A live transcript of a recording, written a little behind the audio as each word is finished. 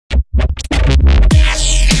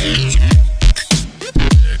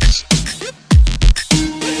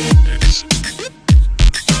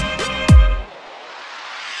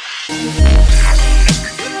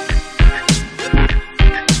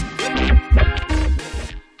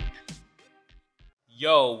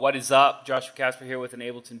Yo, what is up? Joshua Casper here with an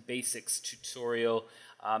Ableton Basics tutorial.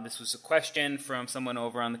 This was a question from someone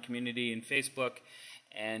over on the community in Facebook,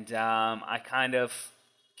 and I kind of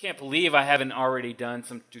can't believe I haven't already done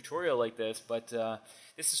some tutorial like this, but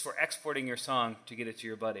this is for exporting your song to get it to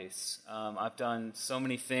your buddies. I've done so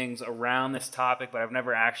many things around this topic, but I've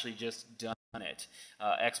never actually just done it.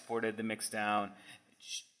 Exported the mix down,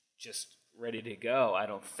 just ready to go. I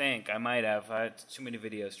don't think. I might have. I had too many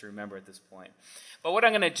videos to remember at this point. But what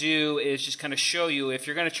I'm going to do is just kind of show you, if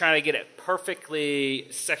you're going to try to get it perfectly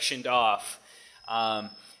sectioned off,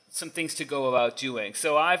 some things to go about doing.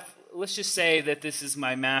 So let's just say that this is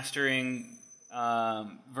my mastering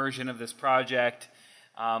version of this project.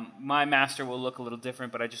 My master will look a little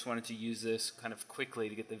different, but I just wanted to use this kind of quickly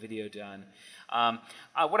to get the video done.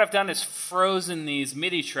 What I've done is frozen these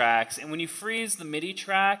MIDI tracks, and when you freeze the MIDI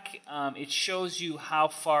track, it shows you how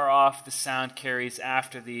far off the sound carries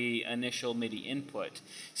after the initial MIDI input.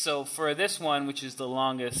 So for this one, which is the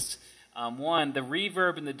longest one, the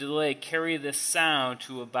reverb and the delay carry this sound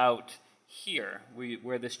to about here,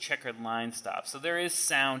 where this checkered line stops. So there is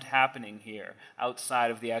sound happening here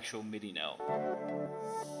outside of the actual MIDI note.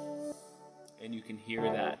 And you can hear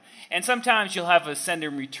that. And sometimes you'll have a send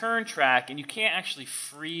and return track, and you can't actually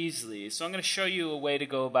freeze these. So I'm going to show you a way to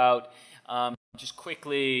go about just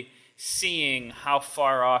quickly seeing how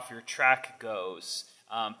far off your track goes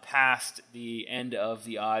past the end of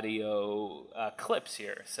the audio clips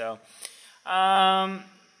here. So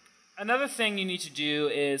another thing you need to do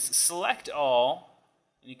is select all.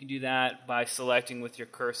 And you can do that by selecting with your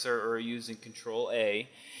cursor or using Control A.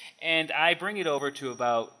 And I bring it over to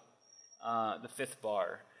about the fifth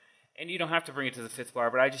bar. And you don't have to bring it to the fifth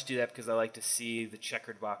bar, but I just do that because I like to see the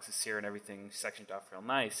checkered boxes here and everything sectioned off real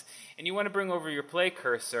nice. And you want to bring over your play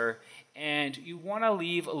cursor, and you want to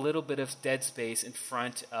leave a little bit of dead space in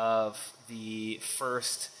front of the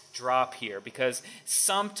first drop here, because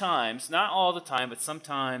sometimes, not all the time, but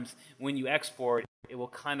sometimes when you export, it will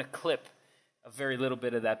kind of clip a very little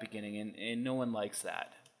bit of that beginning, and no one likes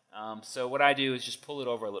that. So what I do is just pull it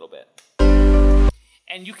over a little bit.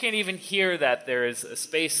 And you can't even hear that there is a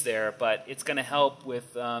space there, but it's going to help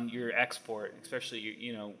with your export, especially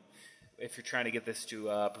if you're trying to get this to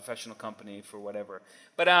a professional company for whatever.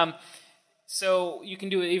 But so you can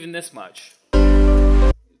do it even this much.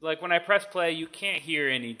 Like when I press play, you can't hear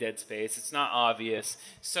any dead space. It's not obvious.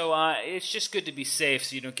 So it's just good to be safe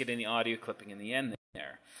so you don't get any audio clipping in the end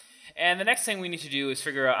there. And the next thing we need to do is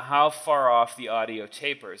figure out how far off the audio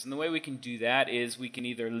tapers. And the way we can do that is we can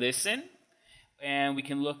either listen, and we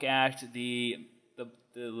can look at the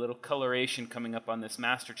little coloration coming up on this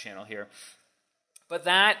master channel here. But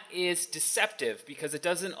that is deceptive because it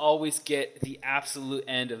doesn't always get the absolute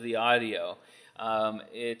end of the audio.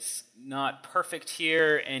 It's not perfect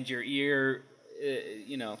here, and your ear,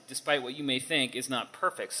 despite what you may think, is not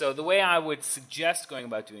perfect. So the way I would suggest going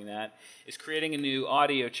about doing that is creating a new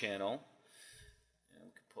audio channel.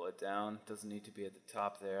 Pull it down. It doesn't need to be at the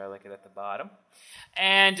top there. I like it at the bottom.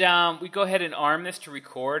 And we go ahead and arm this to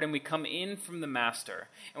record, and we come in from the master.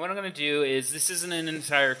 And what I'm going to do is, this isn't an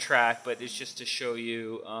entire track, but it's just to show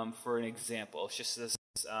you for an example. It's just this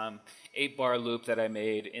 8-bar loop that I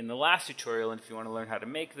made in the last tutorial, and if you want to learn how to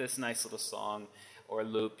make this nice little song or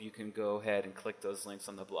loop, you can go ahead and click those links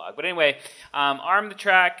on the blog. But anyway, arm the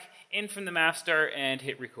track, in from the master, and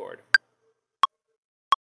hit record.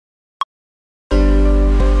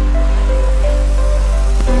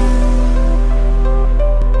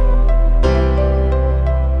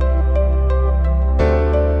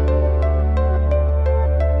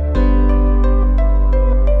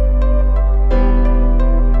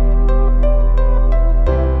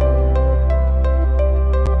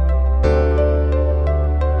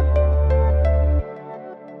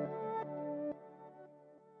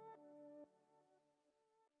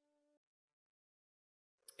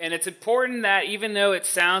 And it's important that even though it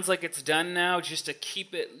sounds like it's done now, just to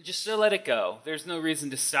keep it, just to let it go. There's no reason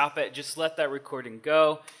to stop it. Just let that recording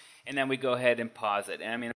go, and then we go ahead and pause it.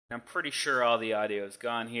 And I mean, I'm pretty sure all the audio is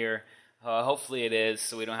gone here. Hopefully it is,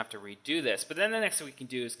 so we don't have to redo this. But then the next thing we can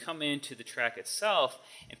do is come into the track itself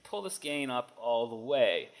and pull this gain up all the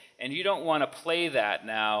way. And you don't want to play that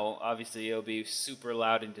now. Obviously, it'll be super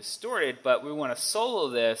loud and distorted, but we want to solo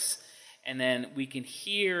this, and then we can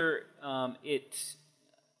hear it,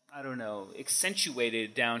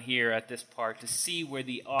 accentuated down here at this part to see where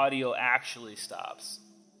the audio actually stops.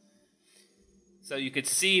 So you could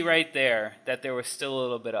see right there that there was still a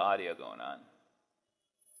little bit of audio going on.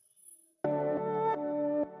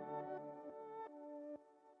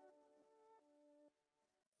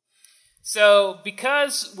 So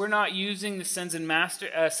because we're not using the sends and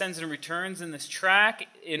returns in this track,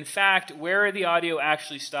 in fact, where the audio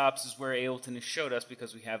actually stops is where Ableton has showed us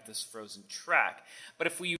because we have this frozen track. But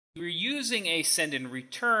if we were using a send and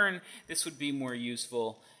return, this would be more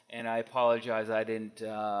useful. And I apologize, I didn't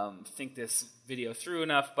think this video through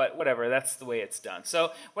enough, but whatever, that's the way it's done.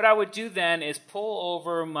 So what I would do then is pull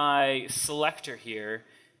over my selector here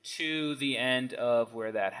to the end of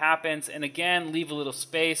where that happens. And again, leave a little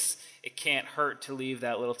space. It can't hurt to leave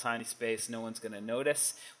that little tiny space. No one's going to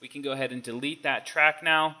notice. We can go ahead and delete that track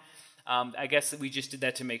now. I guess that we just did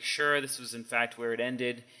that to make sure this was in fact where it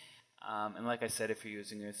ended. And like I said, if you're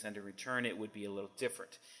using a send and return, it would be a little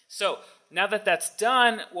different. So now that that's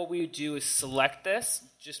done, what we would do is select this.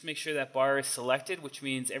 Just make sure that bar is selected, which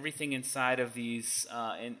means everything inside of these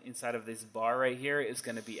inside of this bar right here is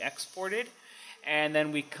going to be exported. And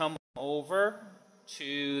then we come over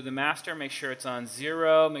to the master, make sure it's on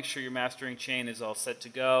 0, make sure your mastering chain is all set to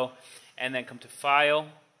go, and then come to File,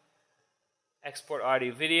 Export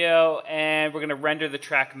Audio Video, and we're going to render the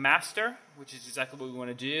track master, which is exactly what we want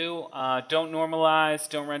to do. Don't normalize,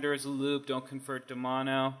 don't render as a loop, don't convert to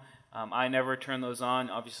mono. I never turn those on.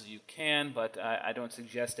 Obviously you can, but I don't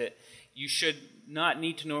suggest it. You should not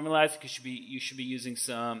need to normalize because you should be using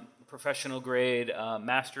some professional grade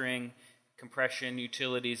mastering, compression,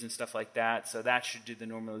 utilities, and stuff like that. So that should do the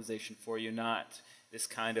normalization for you, not this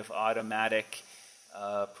kind of automatic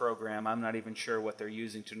program. I'm not even sure what they're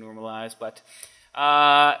using to normalize, but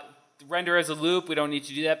render as a loop, we don't need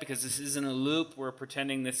to do that because this isn't a loop. We're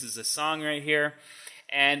pretending this is a song right here.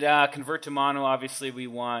 And convert to mono, obviously we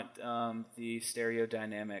want the stereo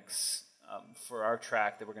dynamics for our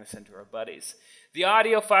track that we're going to send to our buddies. The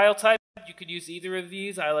audio file type, you could use either of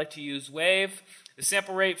these. I like to use WAV. The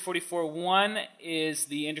sample rate 44.1 is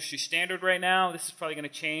the industry standard right now. This is probably going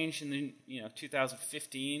to change in the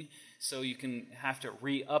 2015, so you can have to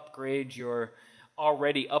re-upgrade your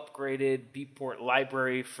already upgraded beatport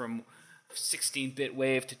library from 16-bit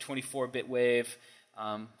WAV to 24-bit WAV.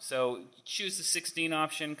 So choose the 16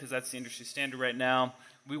 option because that's the industry standard right now.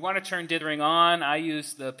 We want to turn dithering on. I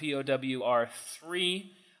use the POWR3.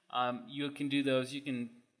 You can do those. You can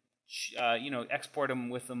export them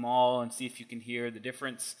with them all and see if you can hear the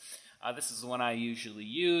difference. This is the one I usually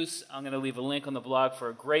use. I'm going to leave a link on the blog for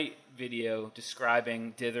a great video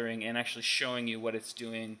describing dithering and actually showing you what it's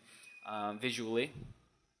doing visually.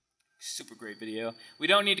 Super great video. We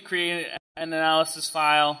don't need to create an analysis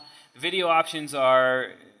file. The video options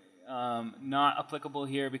are not applicable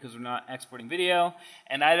here because we're not exporting video,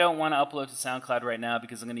 and I don't want to upload to SoundCloud right now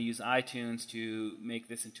because I'm going to use iTunes to make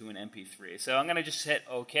this into an MP3. So I'm going to just hit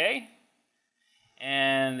OK,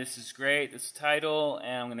 and this is great, this title,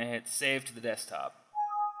 and I'm going to hit Save to the desktop.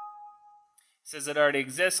 It says it already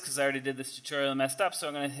exists because I already did this tutorial and messed up, so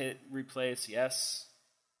I'm going to hit Replace, yes.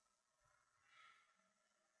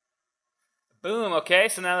 Boom, okay,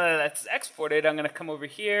 so now that that's exported, I'm going to come over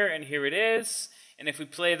here, and here it is. And if we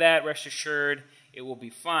play that, rest assured, it will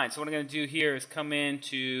be fine. So what I'm going to do here is come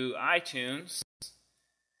into iTunes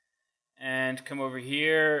and come over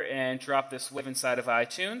here and drop this WAV inside of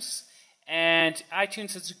iTunes. And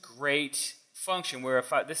iTunes has a great function where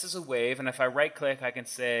this is a WAV, and if I right-click, I can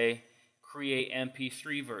say Create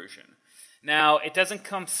MP3 version. Now, it doesn't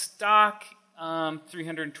come stock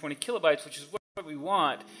 320 kilobytes, which is what we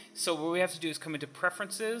want. So what we have to do is come into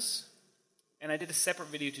Preferences. And I did a separate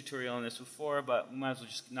video tutorial on this before, but we might as well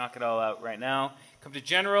just knock it all out right now. Come to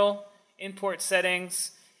General, Import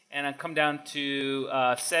Settings, and I come down to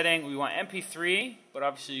Setting. We want MP3, but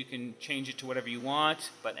obviously you can change it to whatever you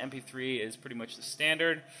want, but MP3 is pretty much the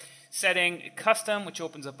standard. Setting, Custom, which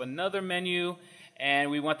opens up another menu,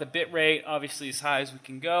 and we want the bit rate obviously as high as we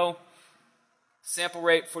can go. Sample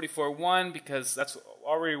rate 44.1 because that's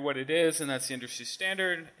already what it is, and that's the industry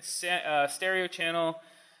standard. Stereo channel.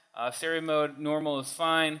 Stereo mode, normal is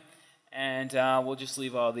fine, and we'll just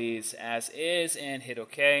leave all these as is and hit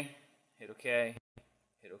OK, hit OK,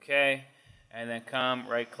 hit OK, and then come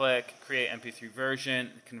right-click, create MP3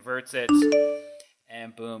 version, converts it,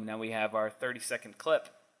 and boom, now we have our 30-second clip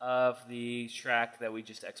of the track that we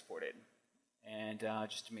just exported. And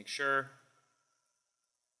just to make sure,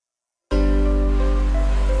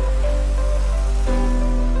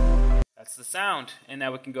 that's the sound, and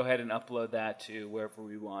now we can go ahead and upload that to wherever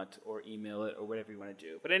we want or email it or whatever you want to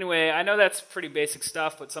do. But anyway, I know that's pretty basic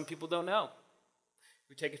stuff, but some people don't know.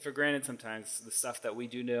 We take it for granted sometimes, the stuff that we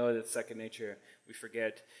do know, that's second nature. We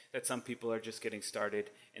forget that some people are just getting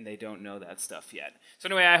started and they don't know that stuff yet. So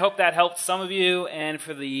anyway, I hope that helped some of you, and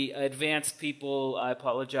for the advanced people, I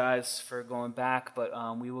apologize for going back, but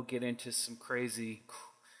we will get into some crazy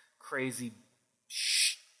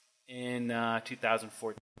in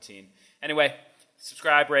 2014. Anyway,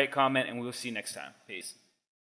 subscribe, rate, comment, and we'll see you next time. Peace.